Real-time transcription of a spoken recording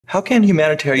How can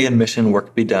humanitarian mission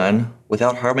work be done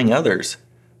without harming others?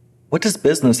 What does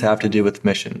business have to do with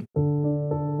mission?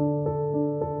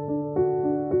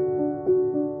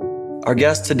 Our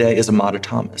guest today is Amata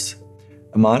Thomas.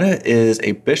 Amata is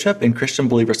a bishop in Christian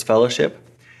Believers Fellowship,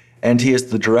 and he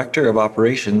is the Director of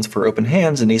Operations for Open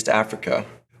Hands in East Africa.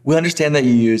 We understand that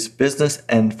you use business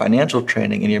and financial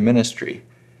training in your ministry.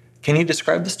 Can you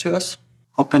describe this to us?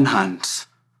 Open Hands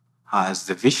has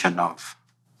the vision of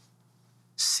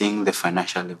seeing the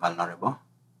financially vulnerable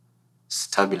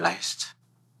stabilized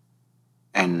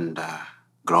and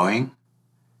growing,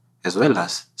 as well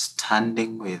as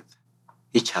standing with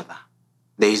each other.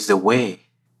 There is a way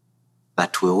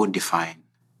that we would define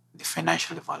the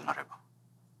financially vulnerable.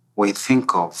 We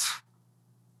think of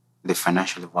the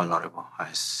financially vulnerable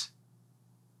as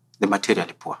the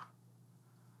materially poor.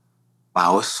 But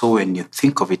also when you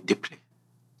think of it deeply,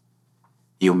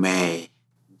 you may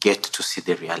get to see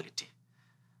the reality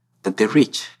that the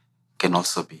rich can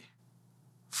also be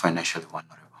financially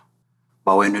vulnerable.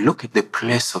 But when we look at the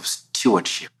place of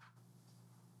stewardship,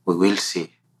 we will see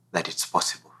that it's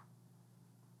possible.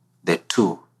 The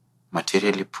two,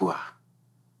 materially poor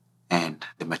and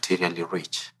the materially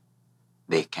rich,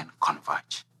 they can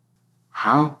converge.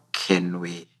 How can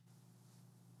we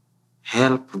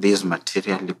help this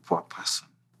materially poor person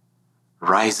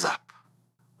rise up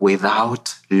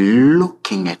without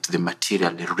looking at the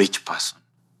materially rich person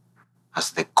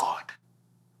as the God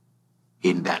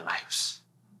in their lives?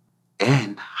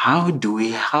 And how do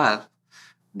we have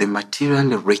the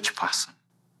materially rich person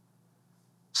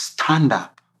stand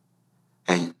up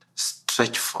and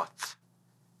stretch forth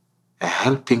a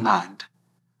helping hand,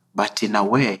 but in a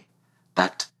way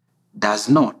that does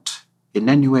not in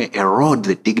any way erode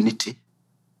the dignity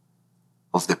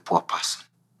of the poor person?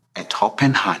 At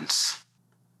Open Hands,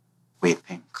 we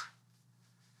think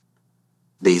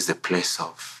there is a place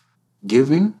of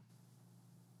giving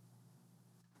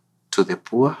to the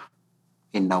poor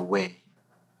in a way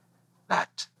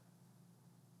that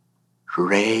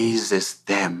raises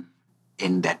them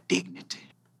in their dignity,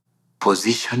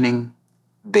 positioning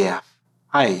their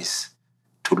eyes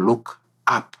to look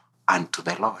up unto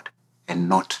the Lord and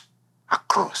not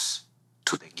across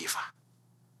to the giver.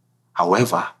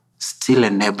 However, still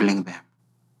enabling them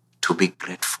to be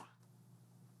grateful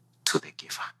to the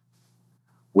giver.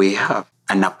 We have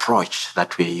an approach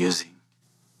that we are using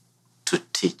to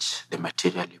teach the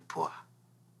materially poor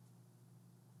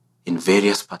in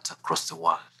various parts across the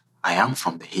world. I am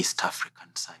from the East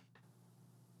African side.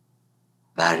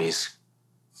 That is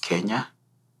Kenya,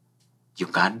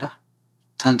 Uganda,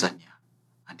 Tanzania,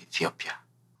 and Ethiopia.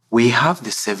 We have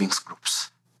the savings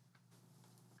groups.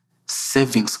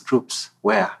 Savings groups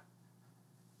where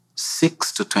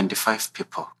 6 to 25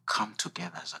 people come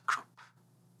together as a group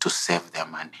to save their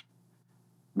money.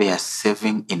 They are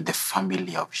saving in the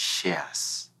family of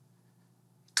shares.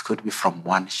 It could be from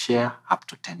 1 share up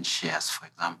to 10 shares, for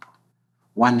example.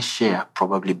 1 share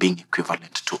probably being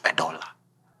equivalent to $1.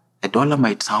 $1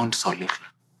 might sound so little,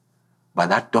 but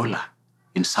that dollar,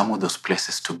 in some of those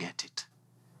places to get it,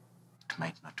 it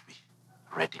might not be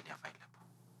readily available.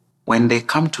 When they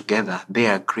come together, they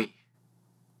agree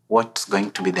what's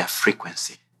going to be their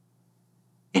frequency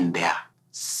in their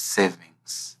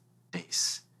savings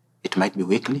days. It might be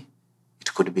weekly,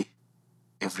 it could be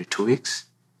every 2 weeks,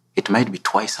 it might be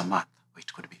twice a month, or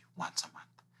it could be once a month.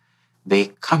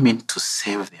 They come in to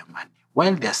save their money.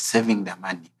 While they're saving their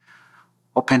money,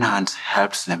 Open Hands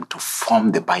helps them to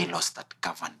form the bylaws that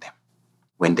govern them.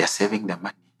 When they're saving their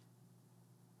money,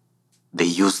 they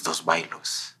use those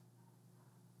bylaws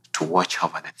to watch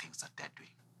over the things that they're doing.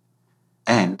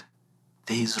 And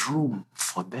there is room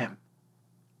for them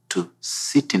to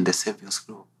sit in the savings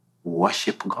group,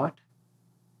 worship God,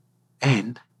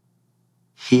 and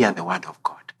hear the word of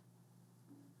God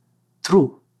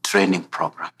through training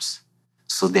programs.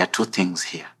 So there are 2 things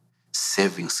here: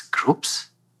 savings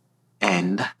groups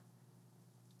and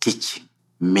teaching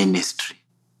ministry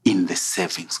in the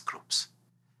savings groups.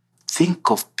 Think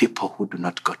of people who do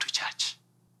not go to church.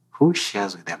 Who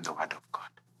shares with them the word of God?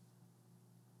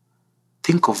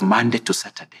 Think of Monday to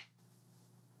Saturday.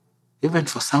 Even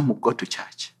for some who go to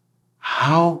church,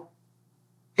 how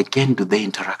again do they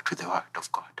interact with the word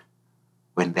of God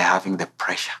when they're having the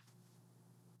pressure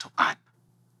to earn?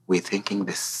 We're thinking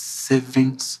the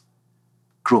savings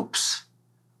groups,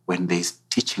 when there's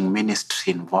teaching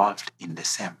ministry involved in the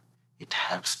same, it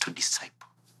helps to disciple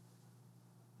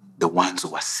the ones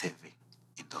who are saving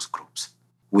in those groups.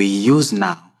 We use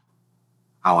now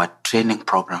our training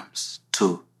programs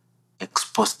to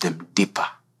expose them deeper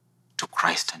to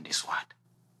Christ and His Word.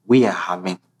 We are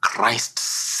having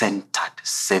Christ-centered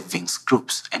savings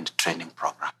groups and training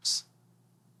programs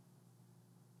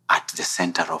at the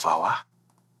center of our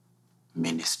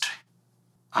ministry.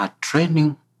 Our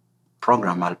training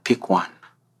program, I'll pick one,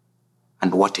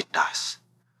 and what it does.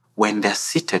 When they're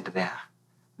seated there,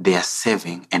 they are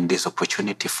saving, and there's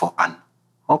opportunity for an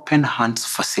open hands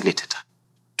facilitator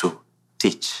to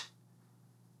teach.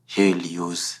 He'll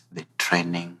use the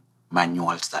training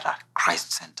manuals that are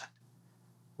Christ-centered.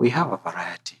 We have a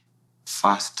variety.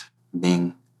 First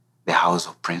being the House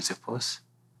of Principles.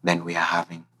 Then we are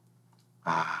having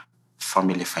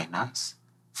Family Finance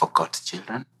for God's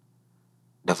Children,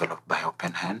 developed by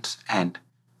Open Hands, and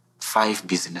 5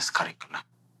 business curricula.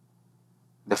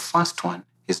 The first one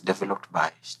is developed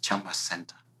by Chambers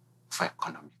Center for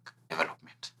Economic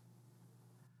Development.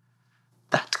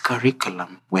 That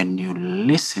curriculum, when you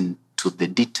listen to the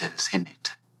details in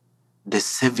it, the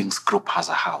savings group has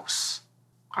a house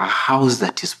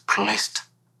that is placed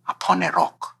upon a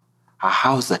rock, a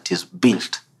house that is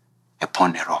built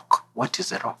upon a rock. What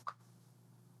is a rock?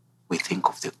 We think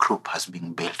of the group as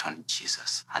being built on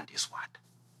Jesus and His Word.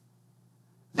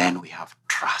 Then we have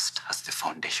trust as the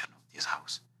foundation of this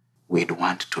house. We'd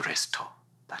want to restore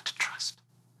that trust.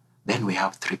 Then we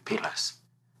have 3 pillars: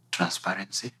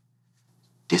 transparency,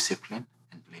 discipline,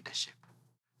 and leadership.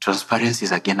 Transparency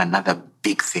is again another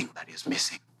big thing that is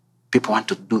missing. People want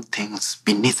to do things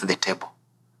beneath the table.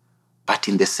 But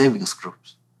in the savings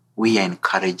groups, we are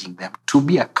encouraging them to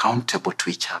be accountable to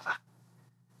each other.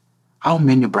 How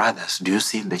many brothers do you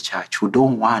see in the church who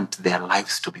don't want their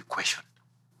lives to be questioned?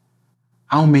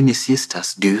 How many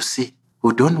sisters do you see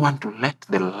who don't want to let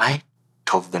the light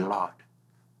of the Lord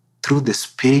through the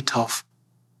spirit of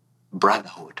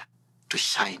brotherhood to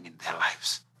shine in their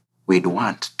lives? We'd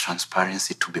want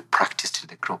transparency to be practiced in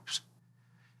the groups.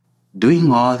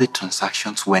 Doing all the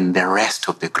transactions when the rest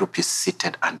of the group is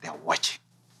seated and they're watching.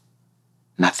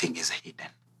 Nothing is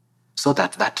hidden. So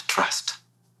that trust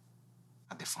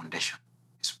at the foundation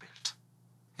is built.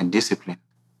 And discipline.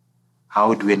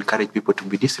 How do we encourage people to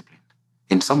be disciplined?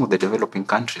 In some of the developing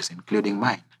countries, including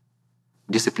mine,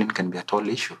 discipline can be a tall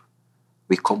issue.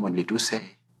 We commonly do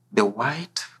say, the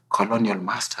white colonial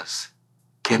masters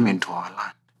came into our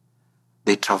land.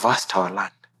 They traversed our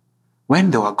land.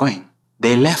 When they were going,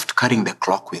 they left carrying the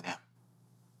clock with them,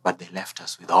 but they left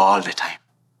us with all the time.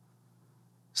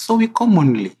 So we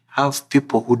commonly have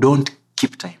people who don't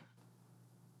keep time.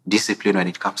 Discipline when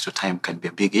it comes to time can be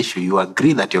a big issue. You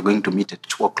agree that you're going to meet at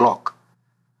 2 o'clock.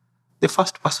 The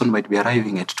first person might be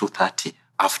arriving at 2:30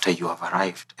 after you have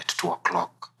arrived at 2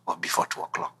 o'clock or before 2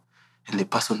 o'clock. And the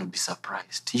person will be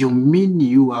surprised. You mean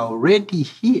you are already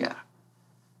here?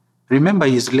 Remember,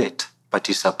 he's late, but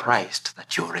he's surprised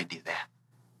that you're already there.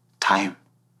 Time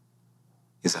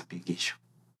is a big issue.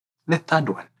 The third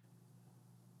one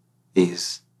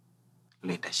is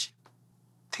leadership.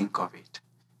 Think of it,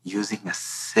 using a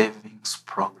savings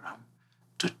program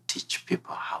to teach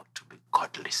people how to be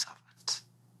godly servants,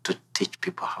 to teach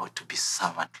people how to be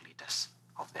servant leaders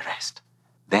of the rest.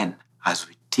 Then, as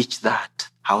we teach that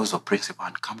house of principle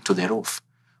and come to the roof,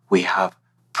 we have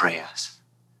prayers,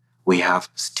 we have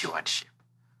stewardship,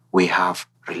 we have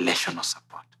relational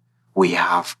support, we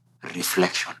have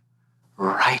reflection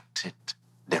right at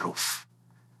the roof.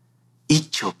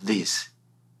 Each of these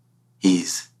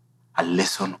is a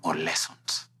lesson or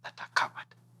lessons that are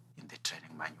covered in the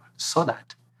training manual so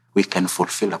that we can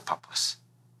fulfill a purpose.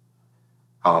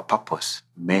 Our purpose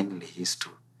mainly is to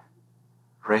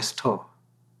restore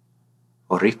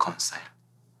or reconcile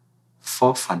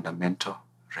 4 fundamental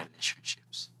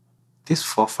relationships. These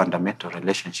 4 fundamental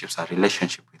relationships are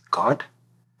relationship with God,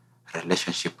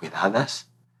 relationship with others,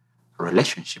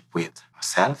 relationship with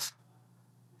ourselves,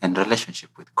 and relationship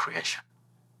with creation.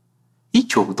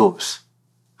 Each of those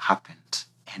happens,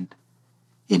 and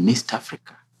in East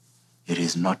Africa, it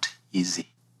is not easy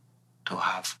to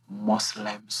have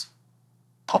Muslims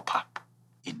pop up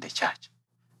in the church.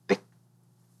 The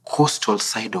coastal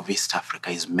side of East Africa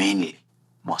is mainly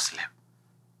Muslim.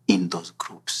 In those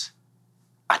groups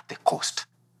at the coast,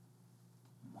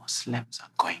 Muslims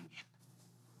are going in.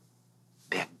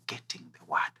 They are getting the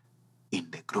word in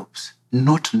the groups,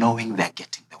 not knowing they're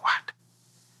getting the word.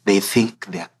 They think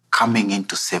they're coming in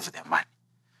to save their money.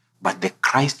 But the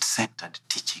Christ-centered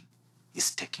teaching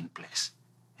is taking place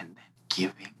and then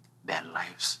giving their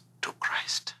lives to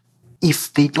Christ.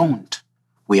 If they don't,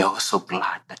 we are also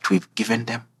glad that we've given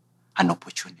them an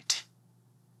opportunity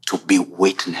to be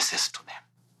witnesses to them.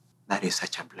 That is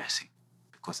such a blessing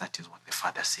because that is what the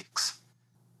Father seeks.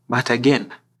 But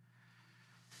again,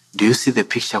 do you see the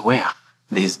picture where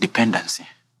there is dependency?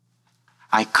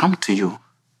 I come to you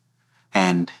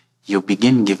and You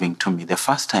begin giving to me. The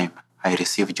first time, I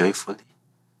receive joyfully.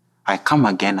 I come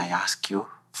again, I ask you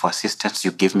for assistance.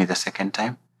 You give me the second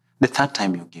time. The third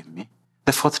time, you give me.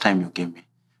 The fourth time, you give me.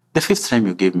 The fifth time,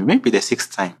 you give me. Maybe the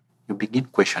sixth time, you begin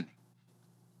questioning.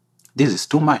 This is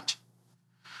too much.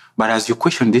 But as you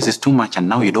question, this is too much, and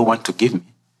now you don't want to give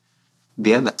me,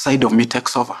 the other side of me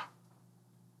takes over.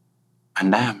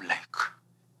 And I am like,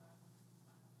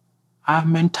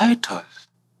 I'm entitled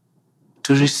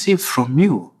to receive from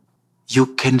you. You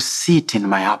can see it in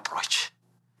my approach.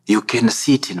 You can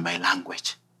see it in my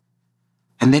language.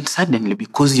 And then suddenly,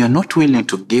 because you're not willing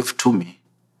to give to me,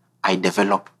 I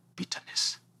develop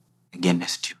bitterness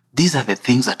against you. These are the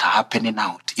things that are happening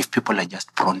out if people are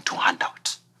just prone to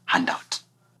handout.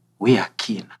 We are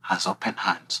keen as open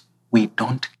hands. We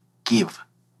don't give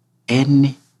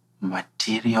any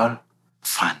material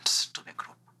funds to the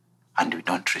group, and we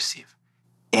don't receive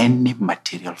any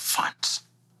material funds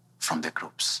from the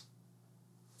groups,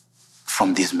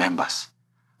 from these members.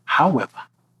 However,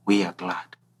 we are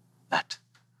glad that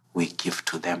we give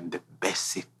to them the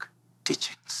basic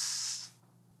teachings,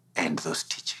 and those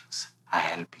teachings are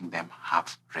helping them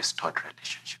have restored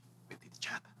relationship with each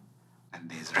other, and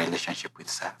this relationship with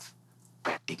self,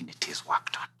 where dignity is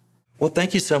worked on. Well,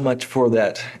 thank you so much for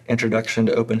that introduction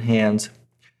to Open Hands.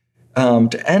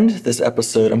 To end this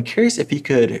episode, I'm curious if you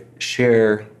could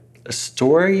share a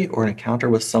story or an encounter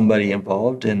with somebody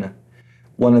involved in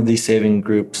one of these saving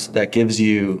groups that gives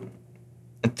you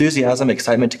enthusiasm,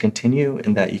 excitement to continue,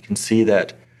 and that you can see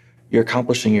that you're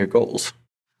accomplishing your goals.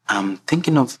 I'm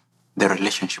thinking of the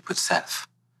relationship with self.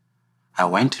 I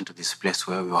went into this place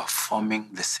where we were forming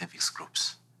the savings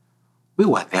groups. We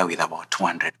were there with about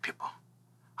 200 people.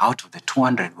 Out of the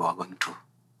 200, we were going to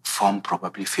form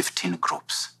probably 15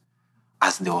 groups.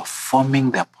 As they were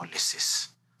forming their policies,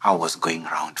 I was going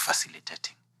around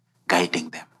facilitating, guiding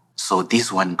them. So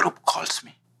this one group calls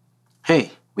me.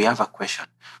 Hey, we have a question.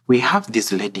 We have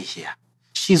this lady here.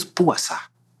 She's poor, sir.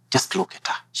 Just look at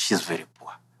her. She's very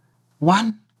poor.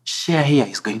 One share here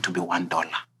is going to be $1.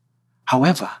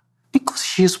 However, because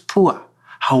she's poor,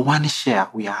 her one share,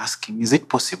 we are asking, is it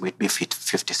possible it be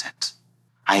 50 cents?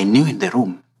 I knew in the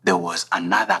room there was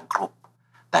another group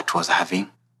that was having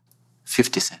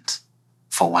 50 cents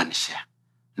for one share.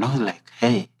 And I was like,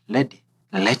 hey, lady,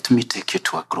 let me take you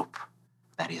to a group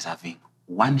that is having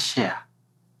one share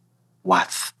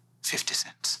worth 50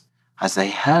 cents. As I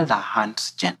held her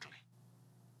hands gently,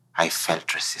 I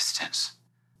felt resistance.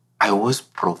 I was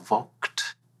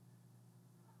provoked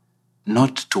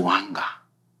not to anger,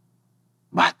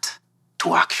 but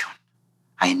to action.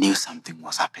 I knew something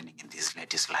was happening in this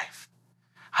lady's life.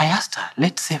 I asked her,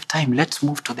 let's save time, let's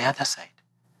move to the other side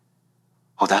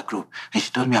of that group. And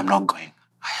she told me, I'm not going.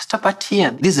 I asked her, but here,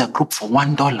 this is a group for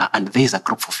 $1 and there is a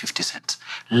group for 50 cents.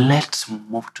 Let's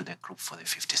move to the group for the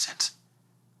 50 cents.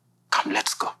 Come,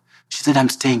 let's go. She said, I'm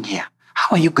staying here.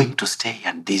 How are you going to stay?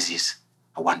 And this is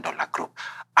a $1 group.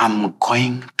 I'm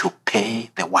going to pay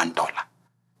the $1.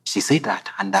 She said that,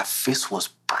 and her face was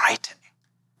brightening.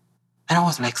 And I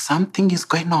was like, something is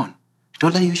going on. I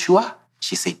told her, you sure?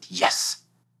 She said, yes.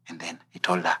 And then he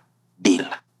told her, deal.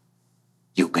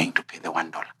 You're going to pay the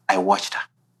 $1. I watched her.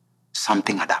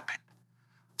 Something had happened.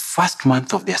 First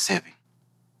month of their saving,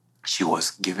 she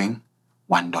was giving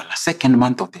 $1. Second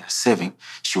month of their saving,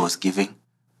 she was giving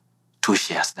 2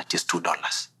 shares, that is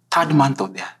 $2. Third month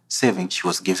of their saving, she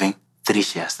was giving 3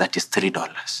 shares, that is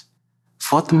 $3.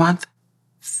 Fourth month,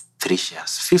 3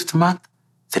 shares. Fifth month,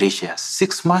 3 shares.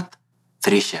 Sixth month,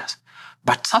 3 shares.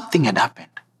 But something had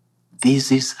happened.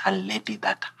 This is a lady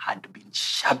that had been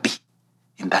shabby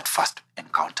in that first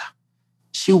encounter.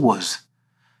 She was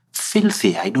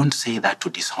filthy. I don't say that to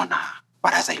dishonor her,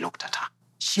 but as I looked at her,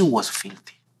 she was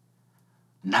filthy.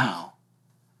 Now,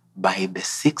 by the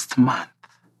 6th month,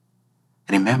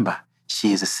 remember,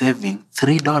 she is saving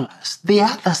 $3. The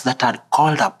others that had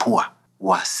called her poor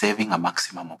were saving a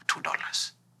maximum of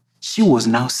 $2. She was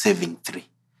now saving 3.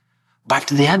 But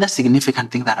the other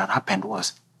significant thing that had happened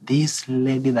was this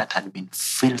lady that had been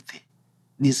filthy,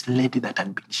 this lady that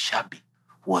had been shabby,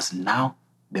 was now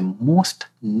the most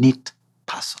neat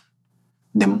person,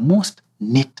 the most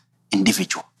neat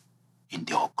individual in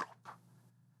the whole group.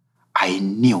 I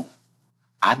knew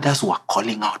others were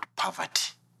calling out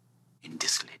poverty in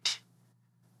this lady.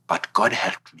 But God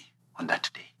helped me on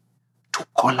that day to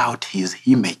call out his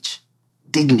image,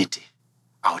 dignity,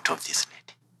 out of this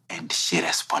lady. And she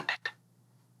responded.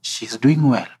 She's doing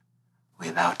well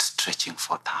without stretching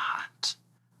forth her hand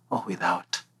or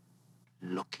without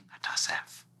looking at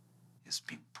herself as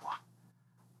being poor.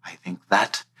 I think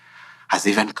that has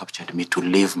even captured me to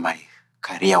leave my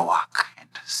career work and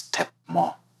step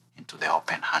more into the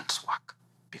open hands work,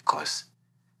 because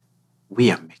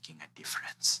we are making a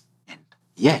difference. And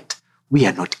yet, we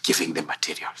are not giving the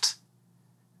materials.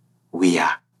 We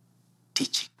are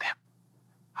teaching them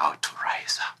how to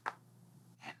rise up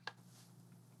and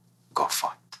go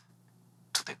forth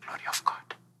to the glory of God.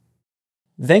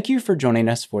 Thank you for joining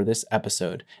us for this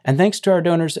episode, and thanks to our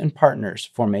donors and partners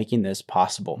for making this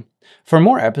possible. For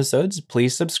more episodes,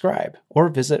 please subscribe or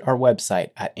visit our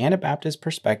website at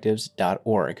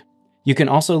anabaptistperspectives.org. You can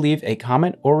also leave a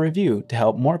comment or review to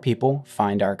help more people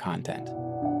find our content.